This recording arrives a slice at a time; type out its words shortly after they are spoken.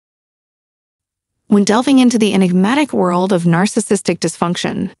When delving into the enigmatic world of narcissistic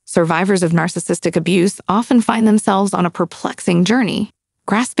dysfunction, survivors of narcissistic abuse often find themselves on a perplexing journey,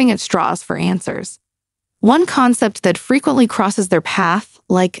 grasping at straws for answers. One concept that frequently crosses their path,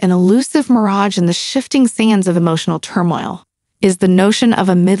 like an elusive mirage in the shifting sands of emotional turmoil, is the notion of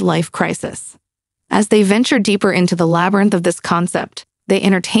a midlife crisis. As they venture deeper into the labyrinth of this concept, they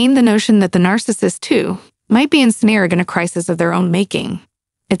entertain the notion that the narcissist, too, might be ensnared in a crisis of their own making.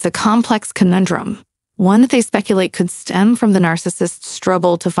 It's a complex conundrum, one that they speculate could stem from the narcissist's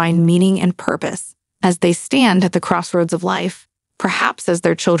struggle to find meaning and purpose as they stand at the crossroads of life, perhaps as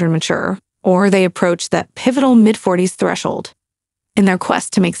their children mature, or they approach that pivotal mid-40s threshold. In their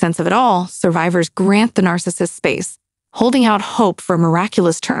quest to make sense of it all, survivors grant the narcissist space, holding out hope for a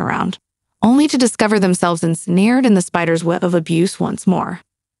miraculous turnaround, only to discover themselves ensnared in the spider's web of abuse once more.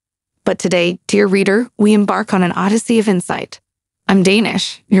 But today, dear reader, we embark on an odyssey of insight. I'm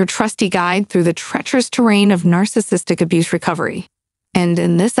Danish, your trusty guide through the treacherous terrain of narcissistic abuse recovery. And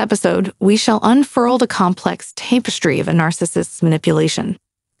in this episode, we shall unfurl the complex tapestry of a narcissist's manipulation,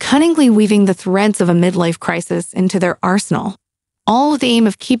 cunningly weaving the threads of a midlife crisis into their arsenal, all with the aim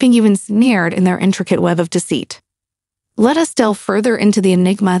of keeping you ensnared in their intricate web of deceit. Let us delve further into the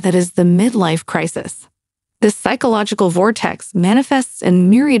enigma that is the midlife crisis. This psychological vortex manifests in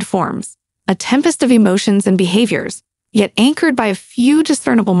myriad forms, a tempest of emotions and behaviors, yet anchored by a few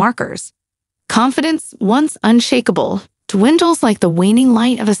discernible markers. Confidence, once unshakable, dwindles like the waning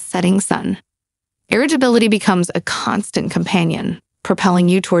light of a setting sun. Irritability becomes a constant companion, propelling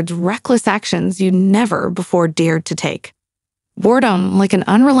you towards reckless actions you never before dared to take. Boredom, like an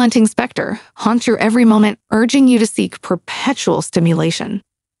unrelenting specter, haunts your every moment, urging you to seek perpetual stimulation.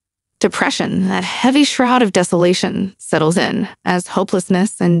 Depression, that heavy shroud of desolation, settles in as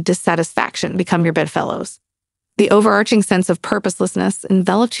hopelessness and dissatisfaction become your bedfellows. The overarching sense of purposelessness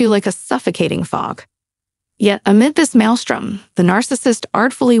envelops you like a suffocating fog. Yet amid this maelstrom, the narcissist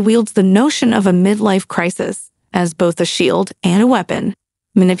artfully wields the notion of a midlife crisis as both a shield and a weapon,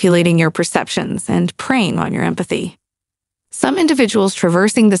 manipulating your perceptions and preying on your empathy. Some individuals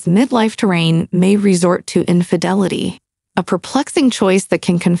traversing this midlife terrain may resort to infidelity, a perplexing choice that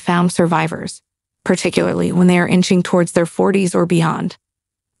can confound survivors, particularly when they are inching towards their 40s or beyond.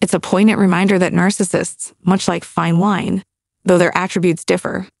 It's a poignant reminder that narcissists, much like fine wine, though their attributes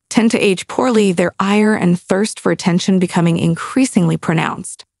differ, tend to age poorly, their ire and thirst for attention becoming increasingly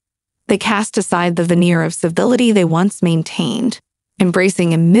pronounced. They cast aside the veneer of civility they once maintained,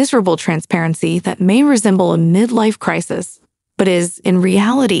 embracing a miserable transparency that may resemble a midlife crisis, but is, in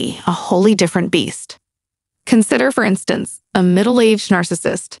reality, a wholly different beast. Consider, for instance, a middle-aged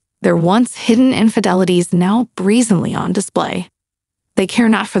narcissist, their once hidden infidelities now brazenly on display. They care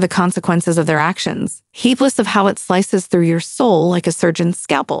not for the consequences of their actions, heedless of how it slices through your soul like a surgeon's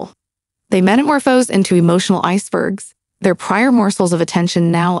scalpel. They metamorphose into emotional icebergs, their prior morsels of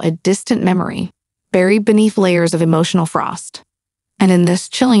attention now a distant memory, buried beneath layers of emotional frost. And in this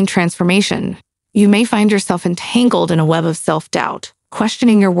chilling transformation, you may find yourself entangled in a web of self-doubt,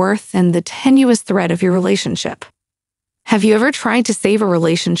 questioning your worth and the tenuous thread of your relationship. Have you ever tried to save a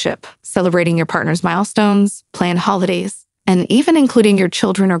relationship, celebrating your partner's milestones, planned holidays, and even including your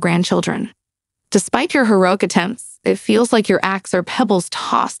children or grandchildren? Despite your heroic attempts, it feels like your acts are pebbles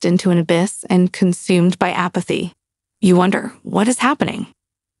tossed into an abyss and consumed by apathy. You wonder, what is happening?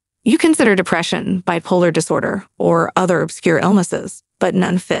 You consider depression, bipolar disorder, or other obscure illnesses, but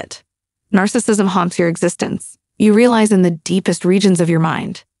none fit. Narcissism haunts your existence. You realize in the deepest regions of your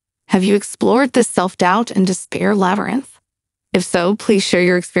mind. Have you explored this self-doubt and despair labyrinth? If so, please share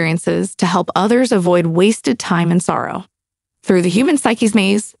your experiences to help others avoid wasted time and sorrow. Through the human psyche's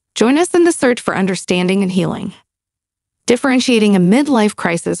maze, join us in the search for understanding and healing. Differentiating a midlife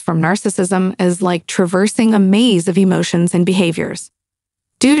crisis from narcissism is like traversing a maze of emotions and behaviors.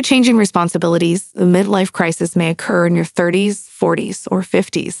 Due to changing responsibilities, the midlife crisis may occur in your 30s, 40s, or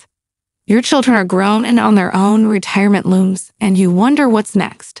 50s. Your children are grown and on their own, retirement looms, and you wonder what's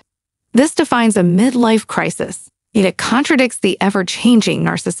next. This defines a midlife crisis, yet it contradicts the ever-changing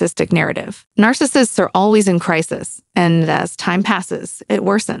narcissistic narrative. Narcissists are always in crisis, and as time passes, it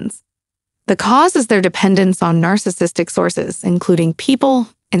worsens. The cause is their dependence on narcissistic sources, including people,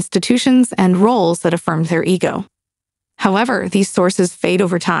 institutions, and roles that affirm their ego. However, these sources fade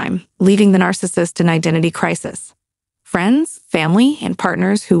over time, leaving the narcissist in identity crisis. Friends, family, and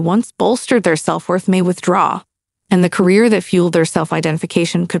partners who once bolstered their self-worth may withdraw, and the career that fueled their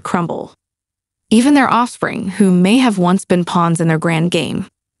self-identification could crumble. Even their offspring, who may have once been pawns in their grand game,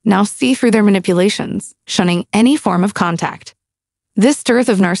 now see through their manipulations, shunning any form of contact. This dearth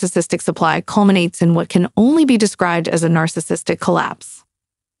of narcissistic supply culminates in what can only be described as a narcissistic collapse.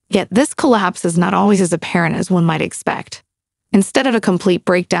 Yet this collapse is not always as apparent as one might expect. Instead of a complete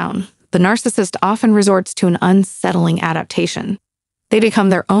breakdown, the narcissist often resorts to an unsettling adaptation. They become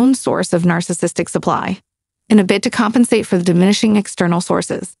their own source of narcissistic supply. In a bid to compensate for the diminishing external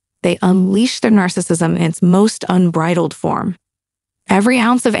sources, they unleash their narcissism in its most unbridled form. Every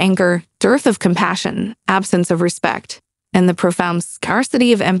ounce of anger, dearth of compassion, absence of respect, and the profound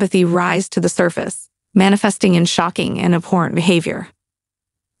scarcity of empathy rise to the surface, manifesting in shocking and abhorrent behavior.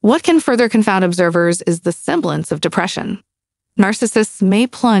 What can further confound observers is the semblance of depression. Narcissists may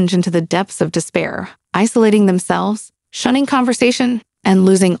plunge into the depths of despair, isolating themselves, shunning conversation, and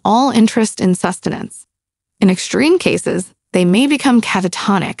losing all interest in sustenance. In extreme cases, they may become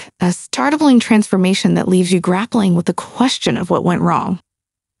catatonic, a startling transformation that leaves you grappling with the question of what went wrong.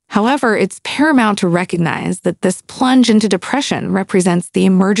 However, it's paramount to recognize that this plunge into depression represents the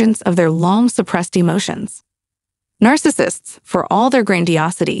emergence of their long-suppressed emotions. Narcissists, for all their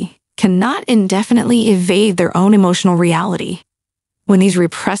grandiosity, cannot indefinitely evade their own emotional reality. When these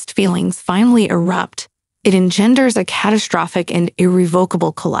repressed feelings finally erupt, it engenders a catastrophic and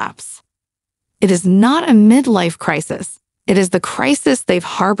irrevocable collapse. It is not a midlife crisis. It is the crisis they've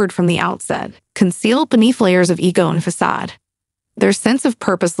harbored from the outset, concealed beneath layers of ego and facade. Their sense of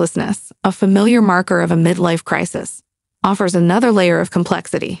purposelessness, a familiar marker of a midlife crisis, offers another layer of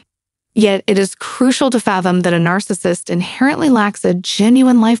complexity. Yet it is crucial to fathom that a narcissist inherently lacks a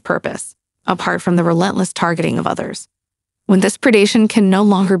genuine life purpose, apart from the relentless targeting of others. When this predation can no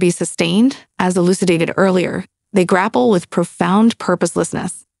longer be sustained, as elucidated earlier, they grapple with profound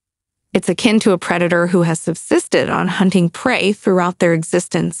purposelessness. It's akin to a predator who has subsisted on hunting prey throughout their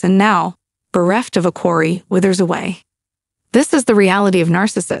existence and now, bereft of a quarry, withers away. This is the reality of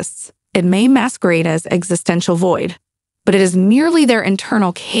narcissists. It may masquerade as existential void, but it is merely their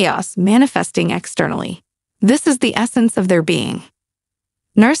internal chaos manifesting externally. This is the essence of their being.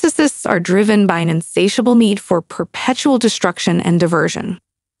 Narcissists are driven by an insatiable need for perpetual destruction and diversion.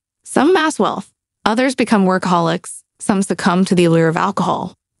 Some amass wealth, others become workaholics, some succumb to the allure of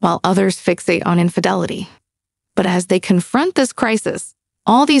alcohol, while others fixate on infidelity. But as they confront this crisis,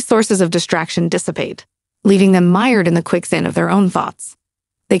 all these sources of distraction dissipate, leaving them mired in the quicksand of their own thoughts.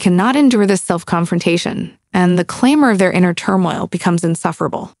 They cannot endure this self-confrontation, and the clamor of their inner turmoil becomes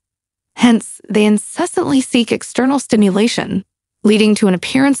insufferable. Hence, they incessantly seek external stimulation, leading to an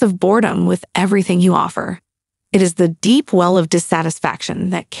appearance of boredom with everything you offer. It is the deep well of dissatisfaction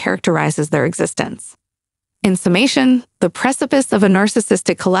that characterizes their existence. In summation, the precipice of a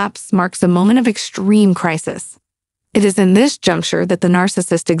narcissistic collapse marks a moment of extreme crisis. It is in this juncture that the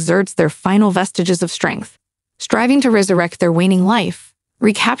narcissist exerts their final vestiges of strength, striving to resurrect their waning life,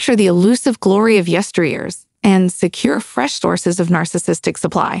 recapture the elusive glory of yesteryears, and secure fresh sources of narcissistic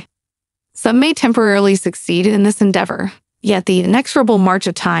supply. Some may temporarily succeed in this endeavor, yet the inexorable march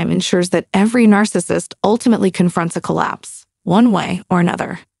of time ensures that every narcissist ultimately confronts a collapse, one way or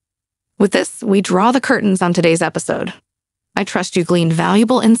another. With this, we draw the curtains on today's episode. I trust you gleaned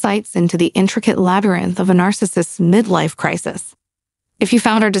valuable insights into the intricate labyrinth of a narcissist's midlife crisis. If you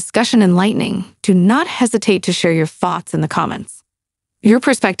found our discussion enlightening, do not hesitate to share your thoughts in the comments. Your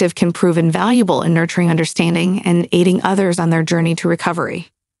perspective can prove invaluable in nurturing understanding and aiding others on their journey to recovery.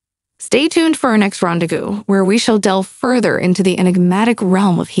 Stay tuned for our next rendezvous, where we shall delve further into the enigmatic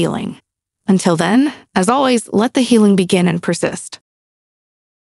realm of healing. Until then, as always, let the healing begin and persist.